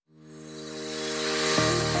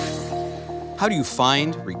How do you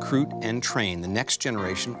find, recruit, and train the next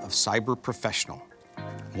generation of cyber professional?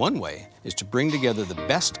 One way is to bring together the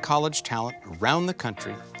best college talent around the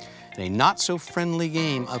country in a not-so-friendly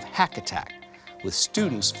game of hack attack, with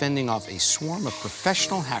students fending off a swarm of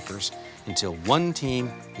professional hackers until one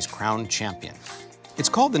team is crowned champion. It's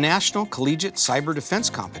called the National Collegiate Cyber Defense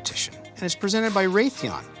Competition, and is presented by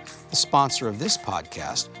Raytheon, the sponsor of this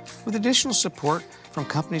podcast, with additional support from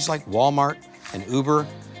companies like Walmart and Uber,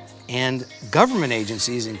 and government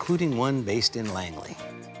agencies, including one based in Langley.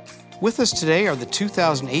 With us today are the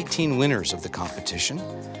 2018 winners of the competition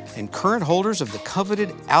and current holders of the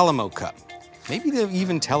coveted Alamo Cup. Maybe they'll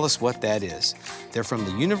even tell us what that is. They're from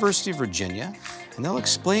the University of Virginia, and they'll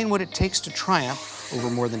explain what it takes to triumph over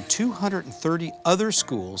more than 230 other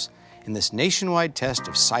schools in this nationwide test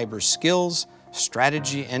of cyber skills,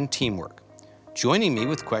 strategy, and teamwork. Joining me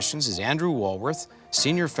with questions is Andrew Walworth,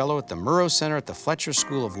 Senior Fellow at the Murrow Center at the Fletcher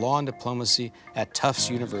School of Law and Diplomacy at Tufts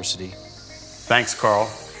University. Thanks, Carl.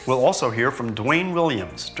 We'll also hear from Dwayne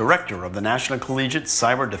Williams, Director of the National Collegiate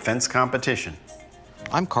Cyber Defense Competition.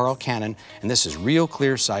 I'm Carl Cannon, and this is Real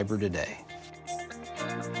Clear Cyber Today.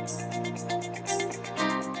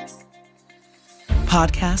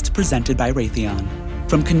 Podcast presented by Raytheon.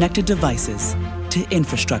 From connected devices to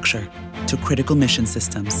infrastructure to critical mission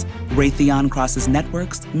systems, Raytheon crosses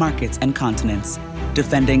networks, markets, and continents,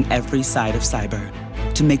 defending every side of cyber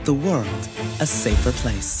to make the world a safer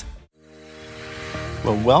place.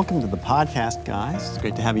 Well, welcome to the podcast, guys. It's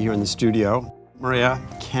great to have you here in the studio. Maria,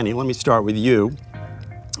 Kenny, let me start with you.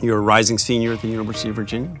 You're a rising senior at the University of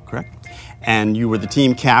Virginia, correct? And you were the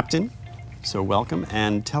team captain, so welcome.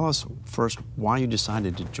 And tell us first why you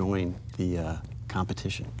decided to join the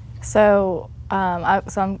competition. So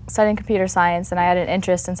I'm studying computer science, and I had an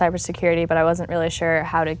interest in cybersecurity, but I wasn't really sure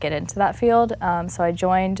how to get into that field. So I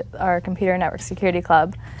joined our Computer Network Security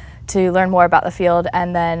Club to learn more about the field,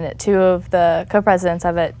 and then two of the co-presidents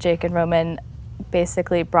of it, Jake and Roman,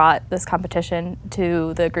 basically brought this competition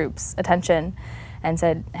to the group's attention and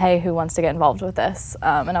said, hey, who wants to get involved with this?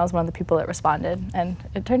 And I was one of the people that responded, and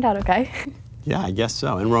it turned out okay. Yeah, I guess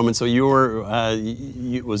so. And Roman, so you were,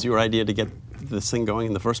 was your idea to get this thing going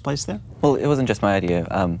in the first place there? Well, it wasn't just my idea.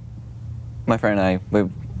 My friend and I, we've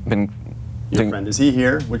been Your friend, is he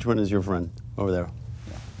here? Which one is your friend? Over there.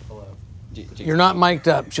 Hello. You're not mic'd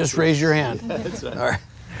up, just raise your hand. That's right. All right.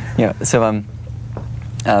 Yeah, so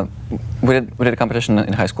we did a competition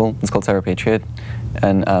in high school. It's called Cyber Patriot.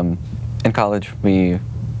 And in college, we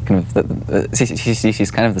kind of, the NCCDC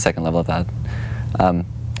is kind of the second level of that.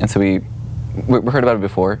 And so we heard about it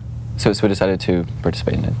before, so we decided to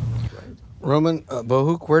participate in it. Roman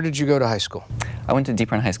Bohuk, where did you go to high school? I went to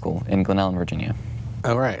Deep Run High School in Glen Ellen, Virginia.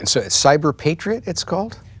 All right, and so it's Cyber Patriot, it's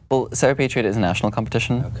called? Well, Cyber Patriot is a national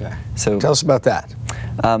competition. Okay. So tell us about that.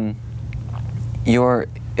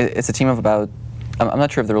 It's a team of about, I'm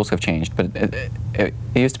not sure if the rules have changed, but it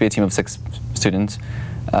used to be a team of 6 students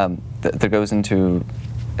that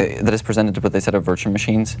is presented with a set of virtual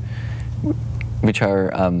machines, which are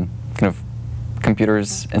kind of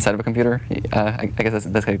computers inside of a computer. I guess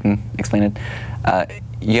that's how you can explain it.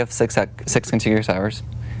 You have six contiguous hours,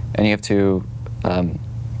 and you have to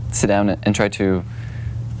sit down and try to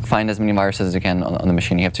find as many viruses as you can on the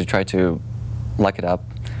machine. You have to try to lock it up,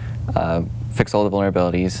 fix all the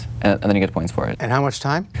vulnerabilities, and then you get points for it. And how much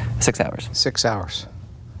time? 6 hours. 6 hours.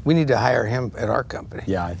 We need to hire him at our company.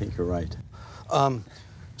 Yeah, I think you're right.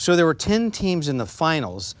 So there were 10 teams in the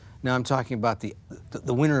finals. Now I'm talking about the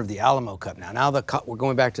winner of the Alamo Cup now. Now we're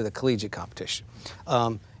going back to the collegiate competition.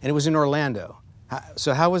 And it was in Orlando.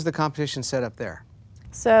 So how was the competition set up there?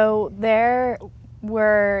 So there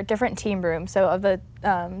were different team rooms. So of the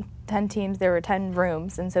 10 teams, there were 10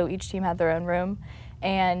 rooms, and so each team had their own room.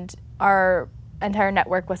 And our entire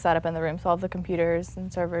network was set up in the room. So all the computers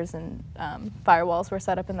and servers and firewalls were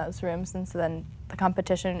set up in those rooms. And so then the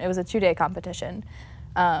competition, it was a 2-day competition.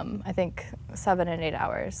 I think 7 and 8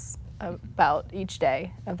 hours about each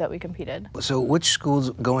day that we competed. So which schools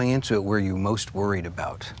going into it were you most worried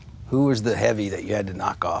about? Who was the heavy that you had to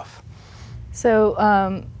knock off?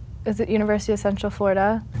 So is it University of Central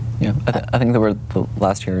Florida? Yeah, I think they were the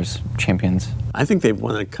last year's champions. I think they've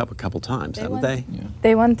won a cup a couple times, haven't they? Yeah.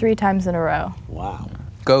 They won 3 times in a row. Wow.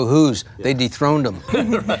 Go Who's? Yeah. They dethroned them.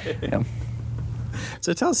 Right. Yeah.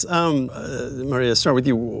 So tell us, Maria, start with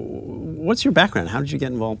you. What's your background? How did you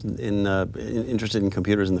get involved interested in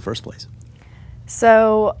computers in the first place?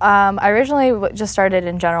 So I originally just started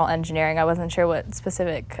in general engineering. I wasn't sure what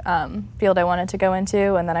specific field I wanted to go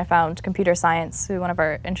into, and then I found computer science through one of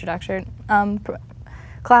our introduction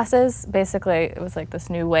classes. Basically, it was like this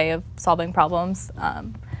new way of solving problems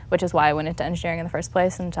which is why I went into engineering in the first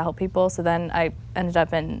place and to help people. So then I ended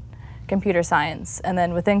up in computer science, and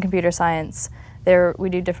then within computer science, we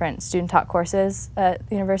do different student-taught courses at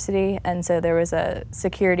the university, and so there was a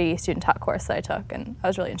security student-taught course that I took, and I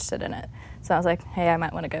was really interested in it. So I was like, hey, I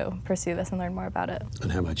might want to go pursue this and learn more about it.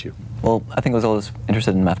 And how about you? Well, I think I was always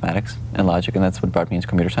interested in mathematics and logic, and that's what brought me into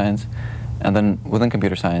computer science. And then within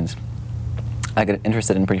computer science, I got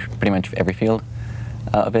interested in pretty much every field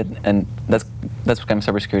of it, and that's what kind of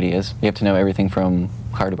cybersecurity is. You have to know everything from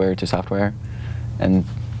hardware to software, and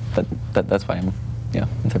that's why I'm in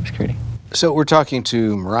cybersecurity. So we're talking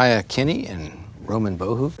to Mariah Kinney and Roman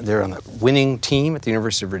Bohu. They're on the winning team at the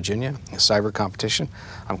University of Virginia, a cyber competition.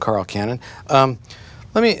 I'm Carl Cannon. Let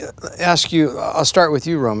me ask you, I'll start with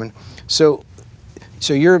you, Roman. So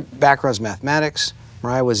your background is mathematics.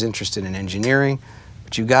 Mariah was interested in engineering,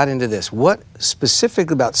 but you got into this. What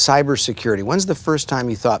specifically about cybersecurity? When's the first time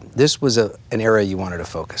you thought this was an area you wanted to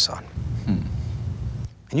focus on?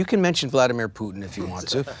 And you can mention Vladimir Putin if you want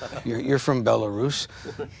to. You're from Belarus.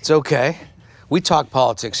 It's okay. We talk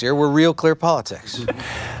politics here. We're real clear politics.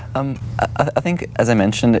 I think, as I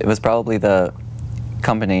mentioned, it was probably the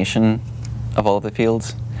combination of all of the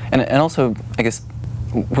fields. And also, I guess,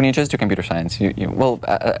 when you just do computer science,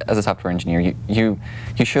 as a software engineer, you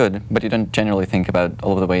should, but you don't generally think about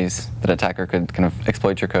all of the ways that an attacker could kind of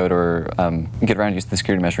exploit your code or get around you, the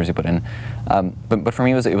security measures you put in. But for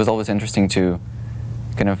me, it was always interesting to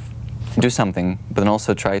kind of do something, but then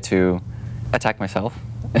also try to attack myself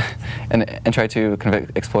and try to kind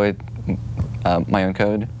of exploit my own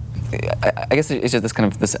code. I guess it's just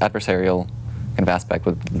this adversarial kind of aspect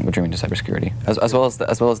with dreaming to cybersecurity, as well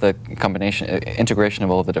as the combination, integration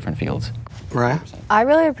of all of the different fields. Right. I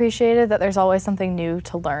really appreciated that there's always something new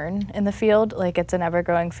to learn in the field. Like, it's an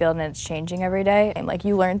ever-growing field and it's changing every day. And like,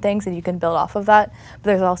 you learn things and you can build off of that, but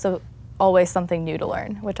there's also always something new to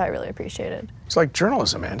learn, which I really appreciated. It's like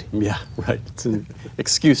journalism, Andy. Yeah, right. It's an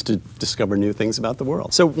excuse to discover new things about the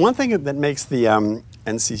world. So one thing that makes the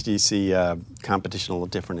NCCDC competition a little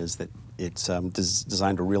different is that it's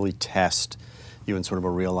designed to really test you in sort of a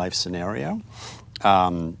real-life scenario.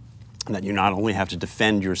 That you not only have to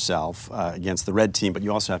defend yourself against the red team, but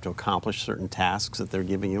you also have to accomplish certain tasks that they're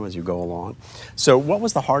giving you as you go along. So what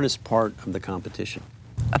was the hardest part of the competition?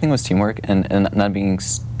 I think it was teamwork and not being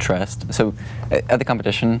stressed. So at the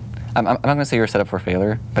competition, I'm not going to say you're set up for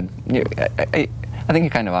failure, but I think you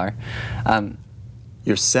kind of are.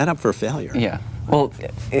 You're set up for failure? Yeah. Well,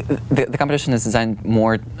 the competition is designed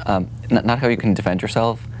more, not how you can defend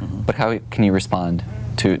yourself, but how can you respond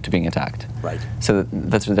to being attacked. Right. So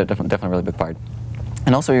that's definitely a really big part.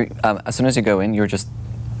 And also, as soon as you go in, you're just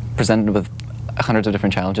presented with hundreds of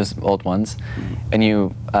different challenges all at once, and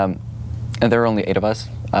there are only 8 of us,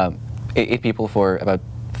 8 people for about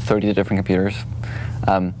 30 different computers.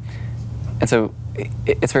 And so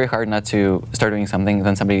it's very hard not to start doing something,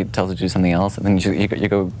 then somebody tells you to do something else, and then you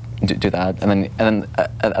go do that, and then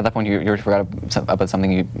at that point you forgot about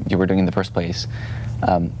something you were doing in the first place.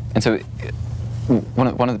 And so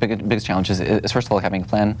one of the biggest challenges is first of all having a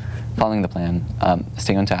plan, following the plan,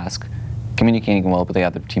 staying on task, communicating well with the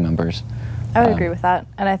other team members. I would agree with that,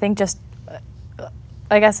 and I think just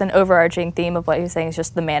I guess an overarching theme of what he was saying is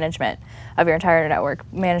just the management of your entire network,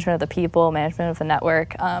 management of the people, management of the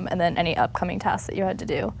network, and then any upcoming tasks that you had to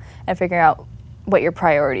do, and figuring out what your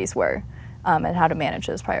priorities were and how to manage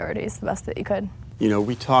those priorities the best that you could. You know,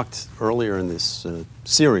 we talked earlier in this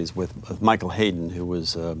series with Michael Hayden, who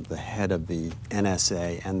was the head of the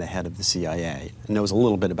NSA and the head of the CIA, and knows a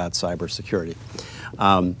little bit about cybersecurity.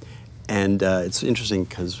 And it's interesting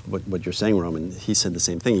because what you're saying, Roman, he said the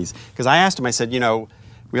same thing. Because I asked him, I said, you know,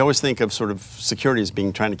 we always think of sort of security as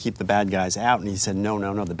being trying to keep the bad guys out, and he said, no,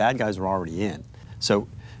 the bad guys are already in. So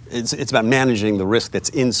it's about managing the risk that's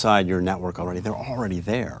inside your network already. They're already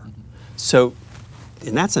there. So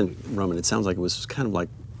in that sense, Roman, it sounds like it was kind of like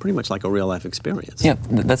pretty much like a real life experience. Yeah,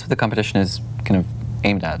 that's what the competition is kind of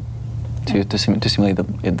aimed at, to simulate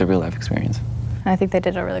the real life experience. I think they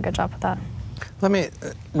did a really good job with that.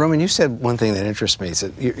 Roman, you said one thing that interests me. Is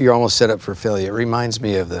that you're almost set up for failure. It reminds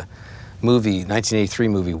me of the 1983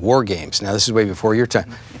 movie, War Games. Now, this is way before your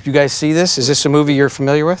time. Did you guys see this? Is this a movie you're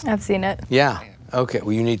familiar with? I've seen it. Yeah. Okay,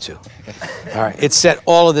 well, you need to. All right, it set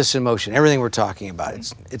all of this in motion, everything we're talking about.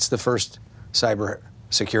 It's the first cyber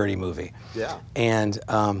security movie. Yeah. And,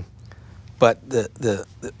 but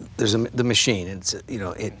there's the machine. It's,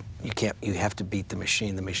 you have to beat the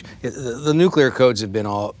machine. The nuclear codes have been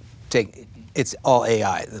it's all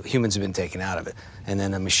AI. The humans have been taken out of it. And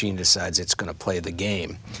then a machine decides it's going to play the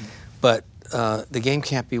game. But the game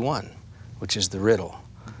can't be won, which is the riddle.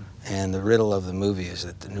 And the riddle of the movie is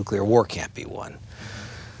that the nuclear war can't be won.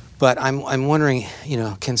 But I'm wondering,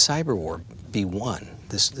 can cyber war be won?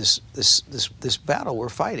 This battle we're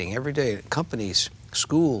fighting every day, companies,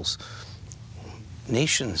 schools,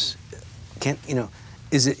 nations,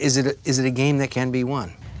 is it a game that can be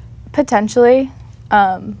won? Potentially.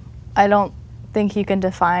 I don't think you can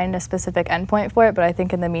define a specific endpoint for it, but I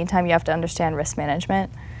think in the meantime you have to understand risk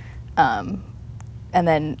management. And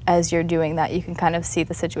then as you're doing that, you can kind of see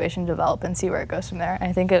the situation develop and see where it goes from there. And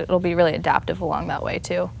I think it'll be really adaptive along that way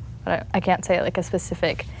too. But I can't say like a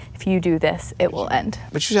specific, if you do this, it will end.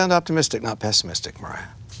 But you sound optimistic, not pessimistic, Mariah.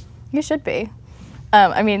 You should be.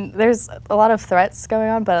 I mean, there's a lot of threats going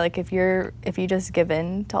on, but like if you just give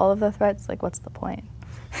in to all of the threats, like what's the point?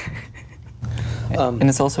 And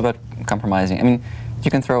it's also about compromising. I mean,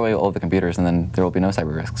 you can throw away all of the computers and then there will be no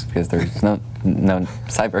cyber risks because there's no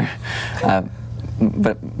cyber.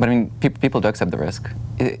 But I mean, people do accept the risk.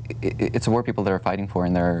 It's a war people that are fighting for,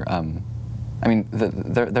 and they're, I mean,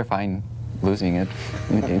 they're fine losing it.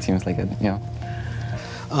 It seems like it,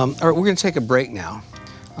 All right, we're going to take a break now.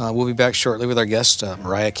 We'll be back shortly with our guests,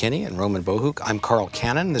 Mariah Kinney and Roman Bohuk. I'm Carl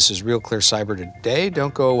Cannon. This is Real Clear Cyber Today.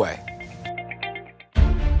 Don't go away.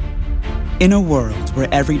 In a world where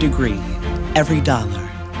every degree, every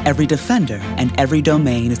dollar, every defender, and every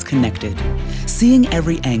domain is connected, seeing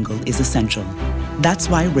every angle is essential. That's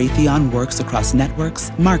why Raytheon works across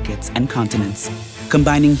networks, markets, and continents,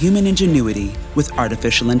 combining human ingenuity with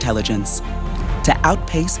artificial intelligence to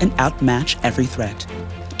outpace and outmatch every threat,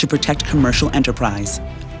 to protect commercial enterprise,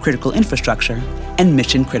 critical infrastructure, and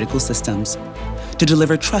mission-critical systems, to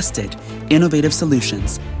deliver trusted, innovative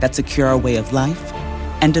solutions that secure our way of life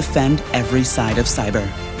and defend every side of cyber.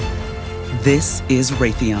 This is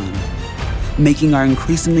Raytheon, making our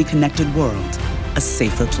increasingly connected world a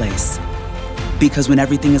safer place. Because when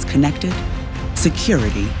everything is connected,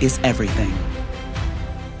 security is everything.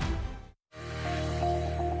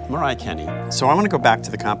 Mariah Kinney, so I want to go back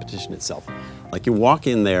to the competition itself. Like you walk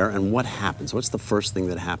in there and what happens? What's the first thing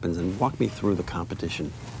that happens? And walk me through the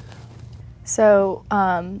competition. So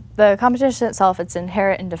the competition itself, it's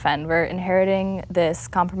inherit and defend. We're inheriting this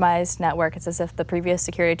compromised network. It's as if the previous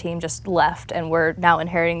security team just left and we're now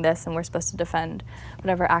inheriting this and we're supposed to defend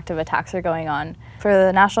whatever active attacks are going on. For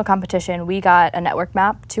the national competition, we got a network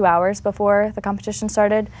map 2 hours before the competition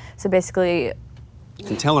started. So basically,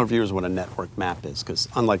 and tell our viewers what a network map is, because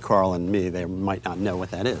unlike Carl and me, they might not know what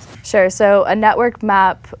that is. Sure. So a network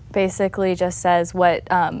map basically just says what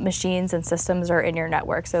machines and systems are in your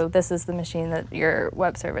network. So this is the machine that your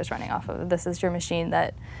web server is running off of. This is your machine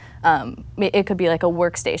that it could be like a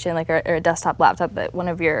workstation, like or a desktop laptop that one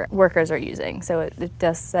of your workers are using. So it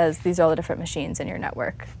just says these are all the different machines in your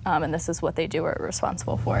network, and this is what they do or are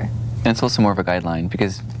responsible for. And it's also more of a guideline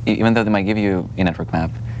because even though they might give you a network map,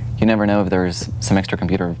 you never know if there's some extra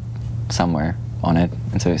computer somewhere on it.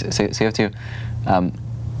 And so you have to,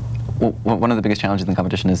 one of the biggest challenges in the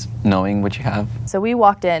competition is knowing what you have. So we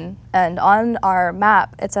walked in, and on our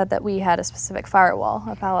map, it said that we had a specific firewall,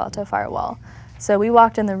 a Palo Alto firewall. So we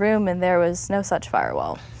walked in the room, and there was no such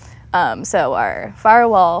firewall. So our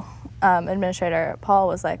firewall administrator, Paul,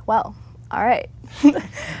 was like, well, all right.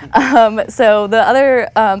 So the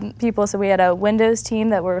other people, so we had a Windows team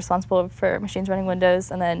that were responsible for machines running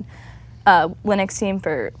Windows, and then Linux team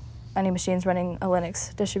for any machines running a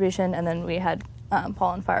Linux distribution, and then we had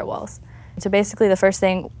Paul on firewalls. So basically the first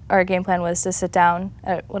thing, our game plan was to sit down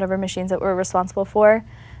at whatever machines that we're responsible for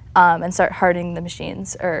and start hardening the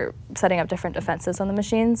machines or setting up different defenses on the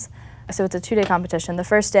machines. So it's a 2-day competition. The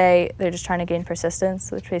first day, they're just trying to gain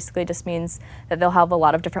persistence, which basically just means that they'll have a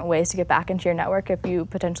lot of different ways to get back into your network. If you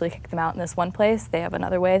potentially kick them out in this one place, they have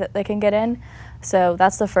another way that they can get in. So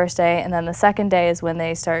that's the first day. And then the second day is when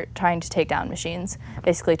they start trying to take down machines,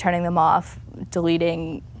 basically turning them off,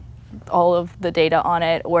 deleting all of the data on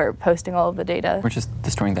it, or posting all of the data. Or just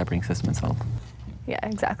destroying the operating system itself. Yeah,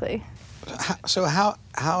 exactly. So how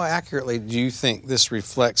accurately do you think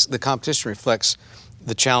the competition reflects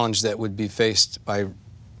the challenge that would be faced by,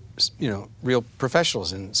 real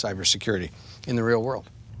professionals in cybersecurity in the real world?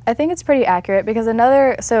 I think it's pretty accurate because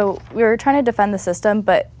so we were trying to defend the system,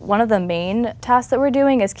 but one of the main tasks that we're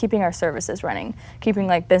doing is keeping our services running, keeping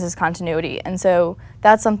like business continuity. And so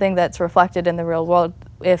that's something that's reflected in the real world.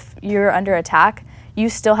 If you're under attack, you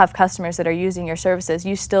still have customers that are using your services.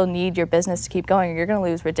 You still need your business to keep going, or you're going to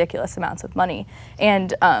lose ridiculous amounts of money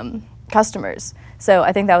and customers. So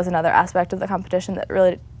I think that was another aspect of the competition that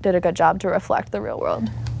really did a good job to reflect the real world.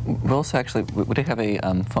 We also actually, we did have a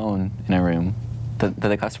phone in our room that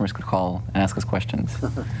the customers could call and ask us questions.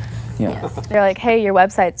 Yeah. They're like, hey, your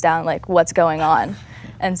website's down, like what's going on?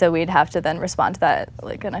 And so we'd have to then respond to that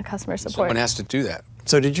like in a customer support. Someone has to do that.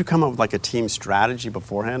 So did you come up with like a team strategy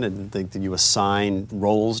beforehand, and did you assign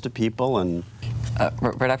roles to people? And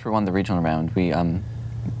right after we won the regional round, we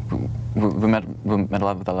met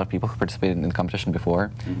with a lot of people who participated in the competition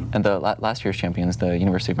before, and the last year's champions, the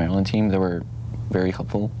University of Maryland team, they were very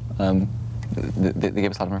helpful. They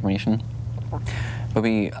gave us a lot of information. But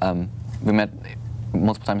we met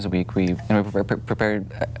multiple times a week. We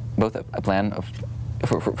prepared both a plan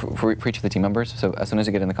for each of the team members. So as soon as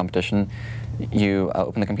you get in the competition, you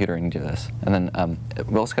open the computer and you do this. And then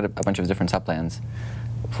we also had a bunch of different sub-plans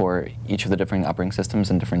for each of the different operating systems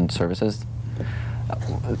and different services.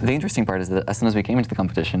 The interesting part is that as soon as we came into the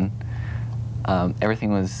competition,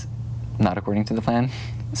 everything was not according to the plan.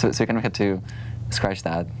 So we kind of had to scratch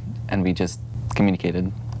that, and we just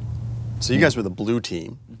communicated. So you guys were the blue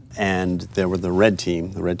team, and there were the red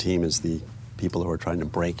team. The red team is the people who are trying to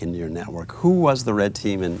break into your network. Who was the red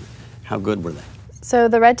team, and how good were they? So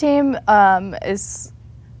the red team is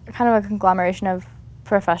kind of a conglomeration of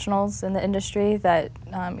professionals in the industry that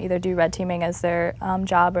either do red teaming as their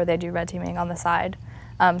job, or they do red teaming on the side.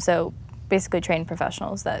 So basically trained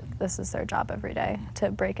professionals that this is their job every day,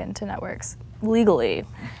 to break into networks legally.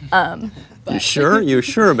 You sure? You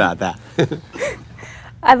sure about that?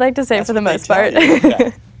 I'd like to say That's for the what they most tell part. you.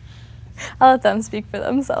 Okay. I'll let them speak for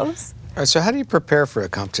themselves. All right, so how do you prepare for a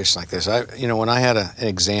competition like this? When I had an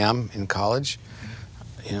exam in college,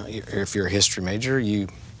 if you're a history major, you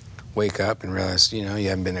wake up and realize, you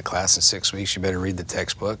haven't been to class in 6 weeks, you better read the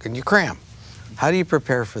textbook, and you cram. How do you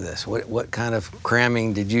prepare for this? What kind of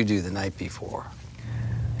cramming did you do the night before?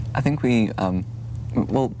 I think we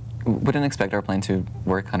didn't expect our plan to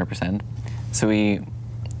work 100%. So we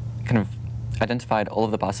kind of identified all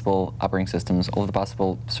of the possible operating systems, all of the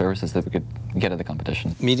possible services that we could get at the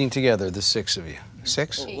competition. Meeting together, the 6 of you.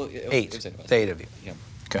 6? Eight. The 8 of you. Yeah.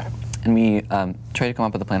 Okay. And we tried to come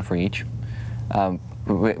up with a plan for each.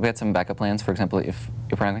 We had some backup plans. For example, if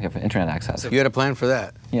we're not going to have internet access. You had a plan for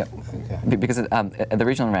that? Yeah. Okay. Because at the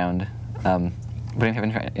regional round, we didn't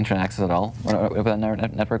have internet access at all. With our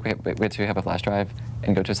network, we had to have a flash drive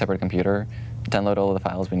and go to a separate computer, download all of the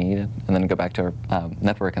files we needed, and then go back to our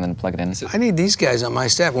network and then plug it in. I need these guys on my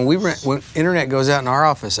staff. When internet goes out in our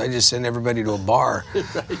office, I just send everybody to a bar. Right.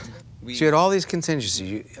 So you had all these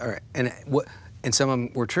contingencies. All right, and some of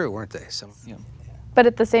them were true, weren't they? Some. Yeah. But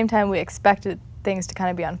at the same time, we expected things to kind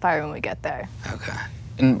of be on fire when we get there. Okay.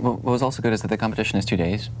 And what was also good is that the competition is 2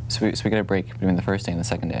 days, so we get a break between the first day and the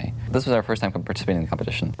second day. This was our first time participating in the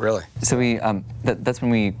competition. Really? So that's when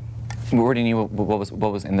we already knew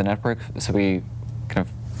what was in the network. So we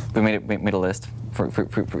made a list for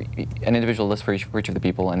an individual list for each of the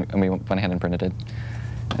people, and we went ahead and printed it.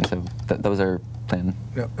 And so that was our plan.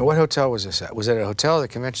 Yeah. What hotel was this at? Was it a hotel or the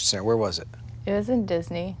convention center? Where was it? It was in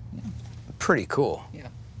Disney. Yeah. Pretty cool. Yeah.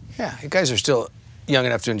 Yeah. You guys are still young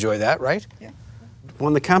enough to enjoy that, right? Yeah.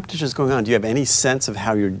 When the competition is going on, do you have any sense of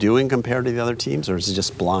how you're doing compared to the other teams, or is it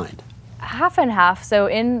just blind? Half and half. So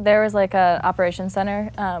there was like a operations center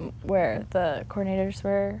where the coordinators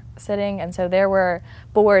were sitting, and so there were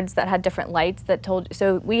boards that had different lights that told.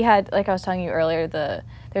 So we had, like I was telling you earlier,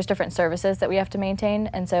 there's different services that we have to maintain,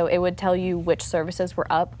 and so it would tell you which services were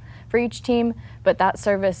up for each team. But that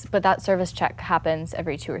service check happens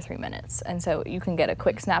every 2 or 3 minutes, and so you can get a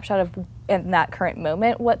quick snapshot of in that current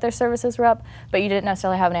moment what their services were up, but you didn't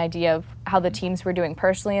necessarily have an idea of how the teams were doing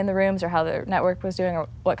personally in the rooms, or how their network was doing, or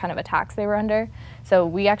what kind of attacks they were under. So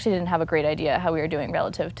we actually didn't have a great idea how we were doing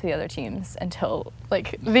relative to the other teams until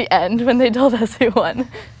like the end when they told us who won.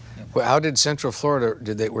 Well, how did Central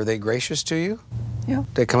Florida? Were they gracious to you? Yeah.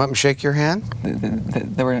 Did they come up and shake your hand?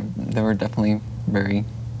 They were definitely very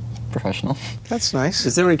professional. That's nice.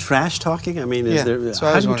 Is there any trash talking? I mean, Yeah, how that's do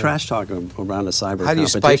what I was you wondering. trash talk around a cyber How do you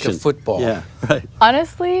competition? spike a football? Yeah, right.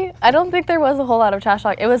 Honestly, I don't think there was a whole lot of trash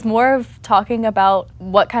talk. It was more of talking about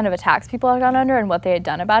what kind of attacks people had gone under and what they had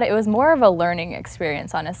done about it. It was more of a learning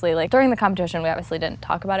experience, honestly. Like during the competition, we obviously didn't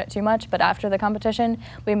talk about it too much, but after the competition,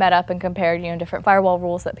 we met up and compared, different firewall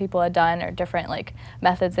rules that people had done, or different like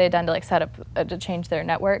methods they had done to like set up to change their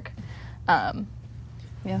network.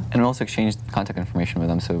 Yeah. And we also exchanged contact information with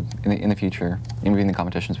them, so in the future, in between the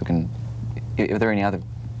competitions, we can, if there are any other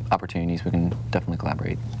opportunities, we can definitely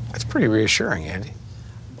collaborate. That's pretty reassuring, Andy.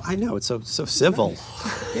 I know, it's so civil.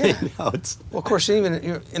 Yeah. Well, of course,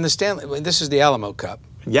 even in the Stanley, this is the Alamo Cup.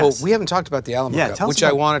 Yes. Well, we haven't talked about the Alamo Cup, tell us which I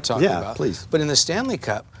about- want to talk yeah, about. please. But in the Stanley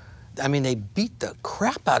Cup, I mean, they beat the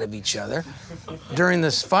crap out of each other during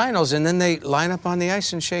the finals, and then they line up on the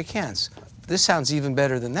ice and shake hands. This sounds even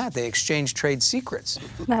better than that. They exchange trade secrets.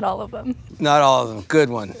 Not all of them. Not all of them. Good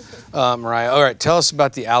one, Mariah. All right, tell us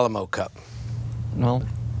about the Alamo Cup. Well,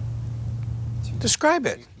 Describe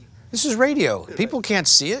it. This is radio. People can't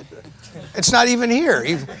see it. It's not even here,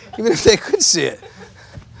 even if they could see it.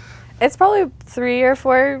 It's probably 3 or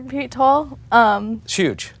 4 feet tall. It's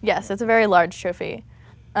huge. Yes, it's a very large trophy.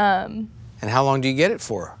 And how long do you get it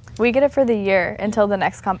for? We get it for the year until the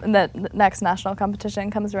next next national competition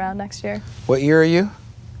comes around next year. What year are you?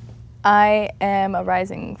 I am a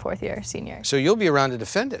rising 4th year senior. So you'll be around to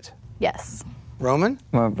defend it. Yes. Roman?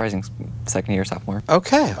 I'm a rising second year sophomore.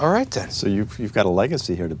 Okay, all right then. So you've got a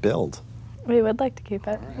legacy here to build. We would like to keep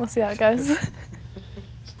it. We'll see how it goes.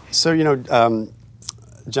 So,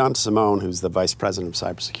 John Simone, who's the vice president of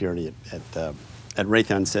cybersecurity at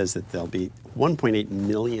Raytheon, says that there'll be 1.8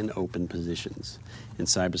 million open positions in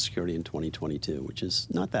cybersecurity in 2022, which is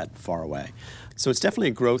not that far away. So it's definitely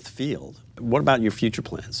a growth field. What about your future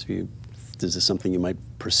plans? Is this something you might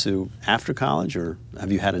pursue after college, or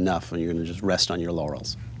have you had enough and you're going to just rest on your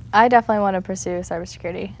laurels? I definitely want to pursue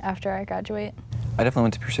cybersecurity after I graduate. I definitely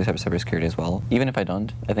want to pursue cybersecurity as well. Even if I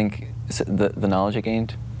don't, I think the knowledge I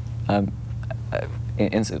gained in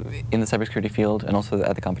the cybersecurity field and also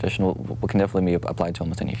at the competition can definitely be applied to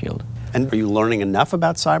almost any field. And are you learning enough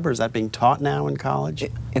about cyber? Is that being taught now in college?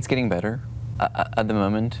 It's getting better. At the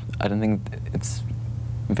moment, I don't think it's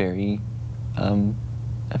very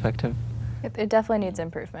effective. It definitely needs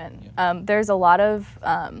improvement. There's a lot of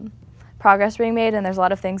progress being made, and there's a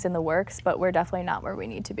lot of things in the works, but we're definitely not where we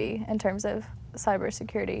need to be in terms of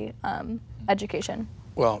cybersecurity education.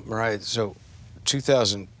 Well, Mariah, so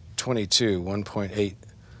 2022, 1.8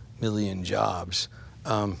 million jobs.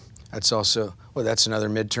 That's also, that's another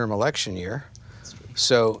midterm election year.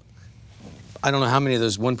 So I don't know how many of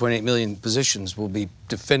those 1.8 million positions will be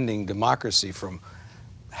defending democracy from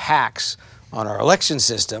hacks on our election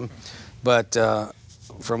system. But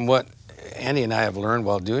from what Andy and I have learned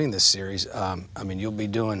while doing this series, you'll be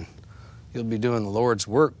doing the Lord's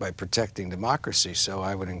work by protecting democracy. So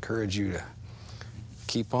I would encourage you to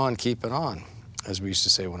keep on keeping on, as we used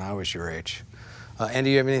to say when I was your age. Andy,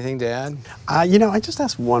 do you have anything to add? I just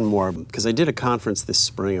asked one more, because I did a conference this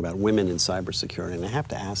spring about women in cybersecurity, and I have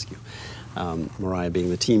to ask you, Mariah being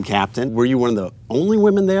the team captain, were you one of the only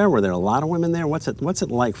women there? Were there a lot of women there? What's it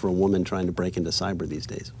like for a woman trying to break into cyber these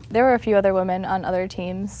days? There were a few other women on other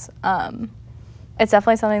teams. It's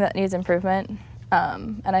definitely something that needs improvement,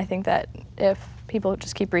 and I think that if people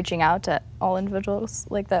just keep reaching out to all individuals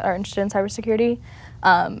that are interested in cybersecurity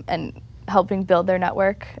and helping build their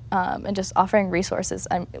network and just offering resources.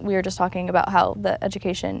 We were just talking about how the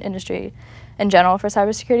education industry in general for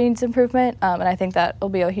cybersecurity needs improvement, and I think that will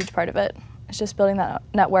be a huge part of it. It's just building that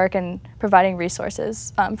network and providing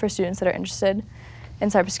resources for students that are interested in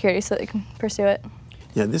cybersecurity so they can pursue it.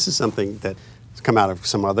 Yeah, this is something that's come out of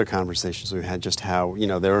some other conversations we've had, just how,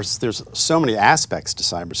 there's so many aspects to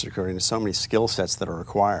cybersecurity and so many skill sets that are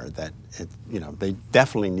required that, they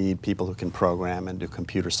definitely need people who can program and do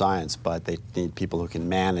computer science, but they need people who can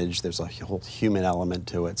manage. There's a whole human element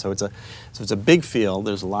to it. So it's a big field.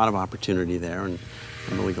 There's a lot of opportunity there, and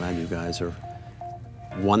I'm really glad you guys are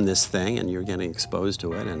won this thing and you're getting exposed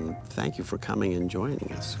to it, and thank you for coming and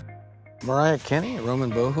joining us. Mariah Kenny,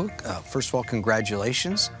 Roman Bohuk, first of all,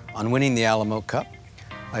 congratulations on winning the Alamo Cup.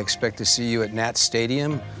 I expect to see you at Nat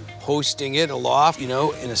Stadium hosting it aloft, in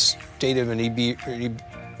a state of an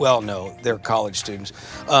well, no, they're college students,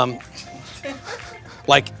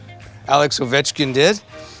 like Alex Ovechkin did.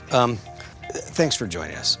 Thanks for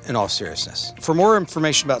joining us, in all seriousness. For more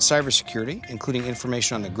information about cybersecurity, including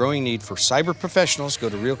information on the growing need for cyber professionals, go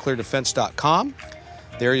to realcleardefense.com.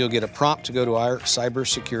 There you'll get a prompt to go to our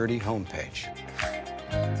cybersecurity homepage.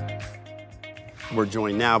 We're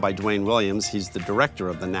joined now by Dwayne Williams. He's the director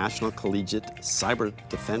of the National Collegiate Cyber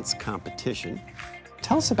Defense Competition.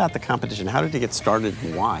 Tell us about the competition. How did it get started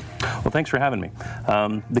and why? Well, thanks for having me.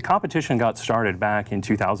 The competition got started back in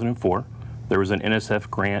 2004. There was an NSF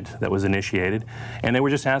grant that was initiated, and they were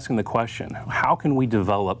just asking the question, how can we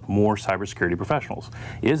develop more cybersecurity professionals?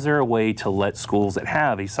 Is there a way to let schools that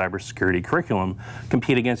have a cybersecurity curriculum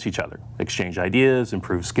compete against each other, exchange ideas,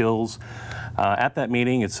 improve skills? At that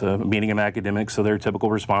meeting, it's a meeting of academics, so their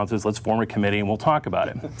typical response is, let's form a committee and we'll talk about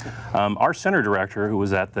it. Our center director, who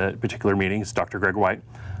was at the particular meeting, is Dr. Greg White.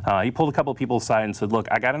 He pulled a couple of people aside and said, look,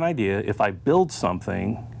 I got an idea. If I build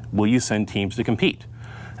something, will you send teams to compete?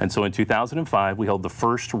 And so in 2005, we held the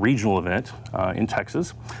first regional event in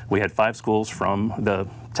Texas. We had 5 schools from the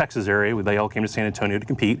Texas area. They all came to San Antonio to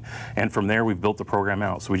compete. And from there, we've built the program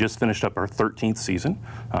out. So we just finished up our 13th season.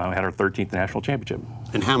 We had our 13th national championship.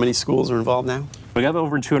 And how many schools are involved now? We have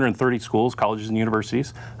over 230 schools, colleges and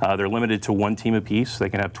universities. They're limited to 1 team apiece. They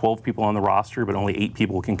can have 12 people on the roster, but only 8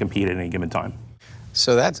 people can compete at any given time.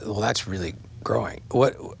 So that's really growing.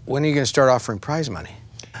 When are you going to start offering prize money?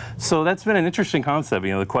 So that's been an interesting concept.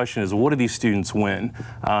 The question is, what do these students win?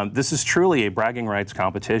 This is truly a bragging rights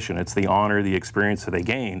competition. It's the honor, the experience that they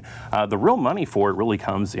gain. The real money for it really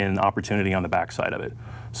comes in opportunity on the backside of it.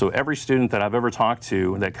 So every student that I've ever talked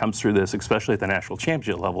to that comes through this, especially at the national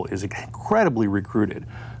championship level, is incredibly recruited.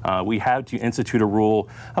 We had to institute a rule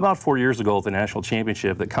about 4 years ago at the national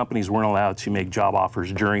championship that companies weren't allowed to make job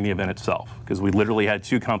offers during the event itself, because we literally had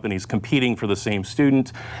two companies competing for the same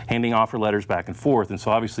student, handing offer letters back and forth. And so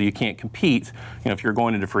obviously you can't compete. If you're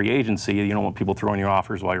going into free agency, you don't want people throwing you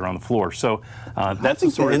offers while you're on the floor. So that's the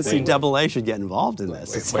sort of thing. NCAA should get involved in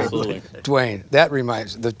this. Absolutely. Dwayne, that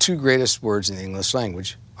reminds, the two greatest words in the English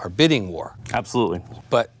language are bidding war. Absolutely.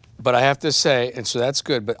 But I have to say, and so that's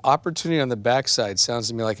good, but opportunity on the backside sounds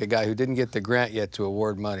to me like a guy who didn't get the grant yet to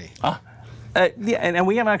award money. Yeah, and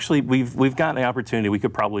we have actually, we've gotten the opportunity. We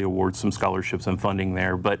could probably award some scholarships and funding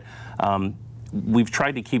there, but we've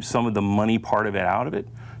tried to keep some of the money part of it out of it,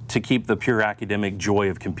 to keep the pure academic joy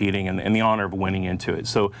of competing and the honor of winning into it.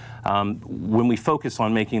 So when we focus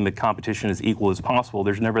on making the competition as equal as possible,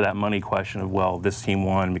 there's never that money question of, well, this team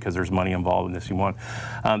won because there's money involved and this team won.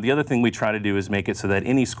 The other thing we try to do is make it so that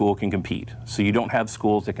any school can compete. So you don't have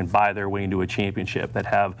schools that can buy their way into a championship, that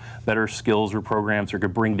have better skills or programs or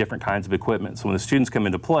could bring different kinds of equipment. So when the students come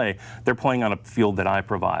into play, they're playing on a field that I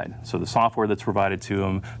provide. So the software that's provided to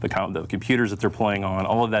them, the computers that they're playing on,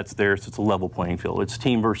 all of that's there, so it's a level playing field. It's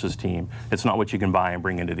team versus team. It's not what you can buy and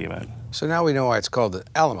bring into the event. So now we know why it's called the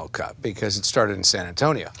Alamo Cup, because it started in San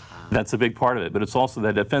Antonio. That's a big part of it, but it's also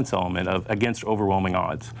that defense element of against overwhelming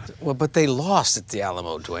odds. Well, but they lost at the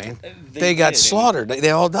Alamo, Dwayne. They got slaughtered. They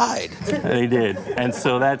all died. They did. And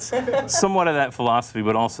so that's somewhat of that philosophy,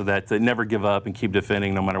 but also that never give up and keep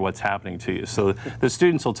defending no matter what's happening to you. So the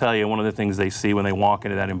students will tell you one of the things they see when they walk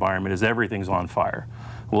into that environment is everything's on fire.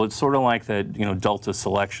 Well, it's sort of like that, Delta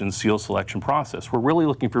selection, SEAL selection process. We're really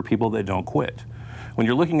looking for people that don't quit. When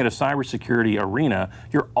you're looking at a cybersecurity arena,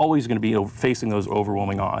 you're always going to be facing those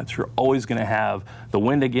overwhelming odds. You're always going to have the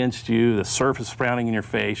wind against you, the surf is frowning in your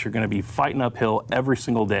face. You're going to be fighting uphill every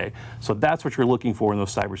single day. So that's what you're looking for in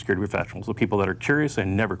those cybersecurity professionals, the people that are curious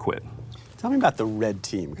and never quit. Tell me about the red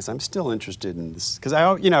team, because I'm still interested in this. Because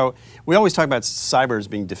we always talk about cyber as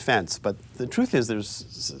being defense, but the truth is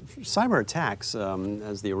there's cyber attacks,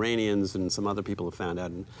 as the Iranians and some other people have found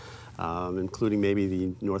out, including maybe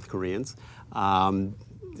the North Koreans.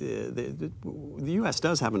 The U.S.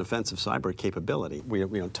 does have an offensive cyber capability. We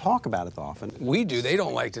don't talk about it often. We do. They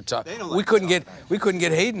don't like to talk. We couldn't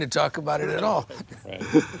get Hayden to talk about it at all. Right.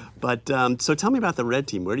 But so tell me about the red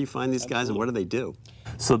team. Where do you find these guys, and what do they do?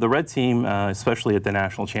 So the red team, especially at the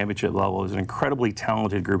national championship level, is an incredibly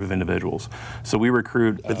talented group of individuals. So we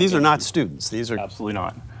recruit. But these are not students. These are absolutely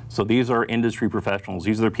not. So these are industry professionals.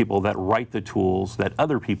 These are the people that write the tools that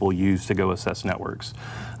other people use to go assess networks.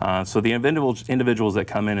 So the individuals that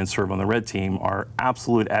come in and serve on the red team are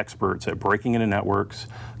absolute experts at breaking into networks,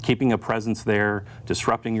 keeping a presence there,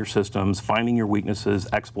 disrupting your systems, finding your weaknesses,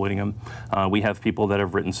 exploiting them. We have people that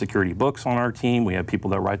have written security books on our team. We have people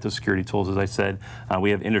that write the security tools, as I said. We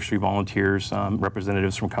have industry volunteers,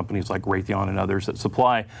 representatives from companies like Raytheon and others that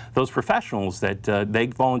supply those professionals that they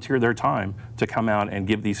volunteer their time to come out and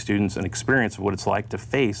give these students an experience of what it's like to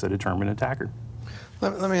face a determined attacker.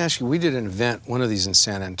 Let me ask you, we did an event, one of these in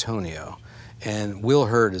San Antonio, and Will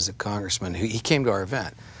Hurd is a congressman. He came to our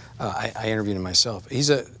event. I interviewed him myself. He's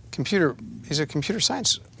a computer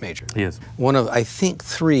science major. He is. One of, I think,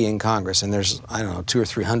 3 in Congress, and there's, 200 or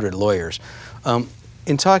 300 lawyers.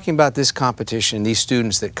 In talking about this competition, these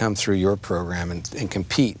students that come through your program and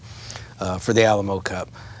compete for the Alamo Cup,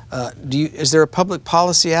 is there a public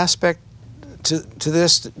policy aspect to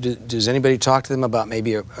this? Does anybody talk to them about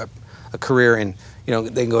maybe a career in,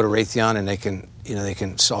 they can go to Raytheon and they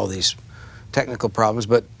can solve these technical problems,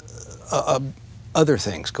 but other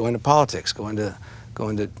things, go into politics, go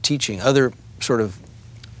into teaching, other sort of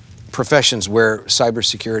professions where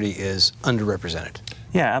cybersecurity is underrepresented?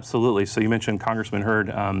 Yeah, absolutely. So you mentioned Congressman Hurd.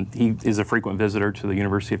 He is a frequent visitor to the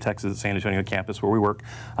University of Texas at San Antonio campus where we work.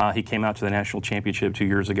 He came out to the national championship 2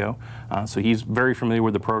 years ago. So he's very familiar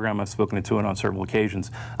with the program. I've spoken to it on several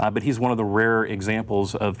occasions. But he's one of the rare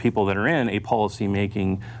examples of people that are in a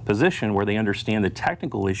policy-making position where they understand the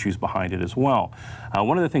technical issues behind it as well.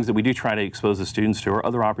 One of the things that we do try to expose the students to are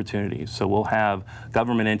other opportunities. So we'll have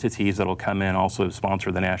government entities that will come in, also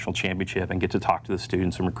sponsor the national championship and get to talk to the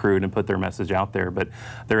students and recruit and put their message out there. But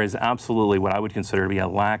there is absolutely what I would consider to be a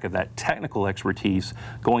lack of that technical expertise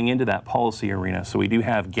going into that policy arena. So we do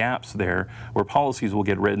have gaps there where policies will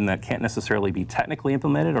get written that can't necessarily be technically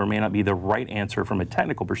implemented or may not be the right answer from a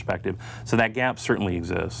technical perspective. So that gap certainly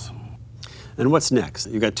exists. And what's next?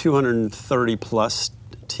 You've got 230 plus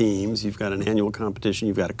teams. You've got an annual competition.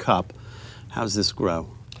 You've got a cup. How does this grow?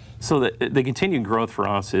 So the continued growth for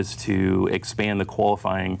us is to expand the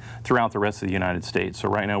qualifying throughout the rest of the United States. So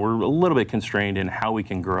right now we're a little bit constrained in how we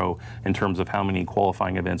can grow in terms of how many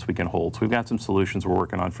qualifying events we can hold. So we've got some solutions we're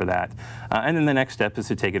working on for that. And then the next step is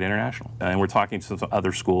to take it international. And we're talking to some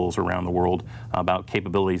other schools around the world about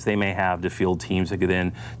capabilities they may have to field teams that could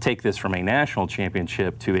then take this from a national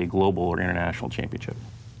championship to a global or international championship.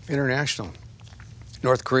 International.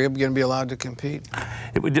 North Korea going to be allowed to compete?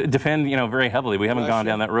 It would depend, very heavily. We haven't gone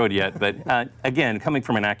down that road yet. But again, coming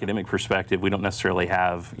from an academic perspective, we don't necessarily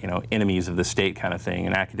have, enemies of the state kind of thing.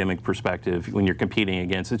 An academic perspective, when you're competing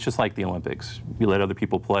against, it's just like the Olympics. You let other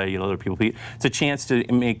people play, you let other people compete. It's a chance to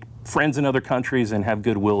make friends in other countries and have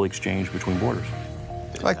goodwill exchange between borders.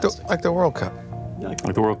 Like the World Cup.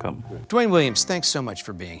 Like the World Cup. Dwayne Williams, thanks so much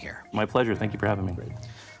for being here. My pleasure. Thank you for having me.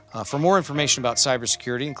 For more information about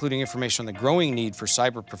cybersecurity, including information on the growing need for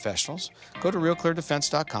cyber professionals, go to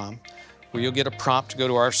realcleardefense.com, where you'll get a prompt to go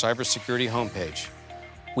to our cybersecurity homepage.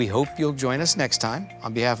 We hope you'll join us next time.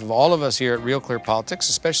 On behalf of all of us here at Real Clear Politics,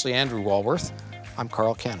 especially Andrew Walworth, I'm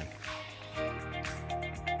Carl Cannon.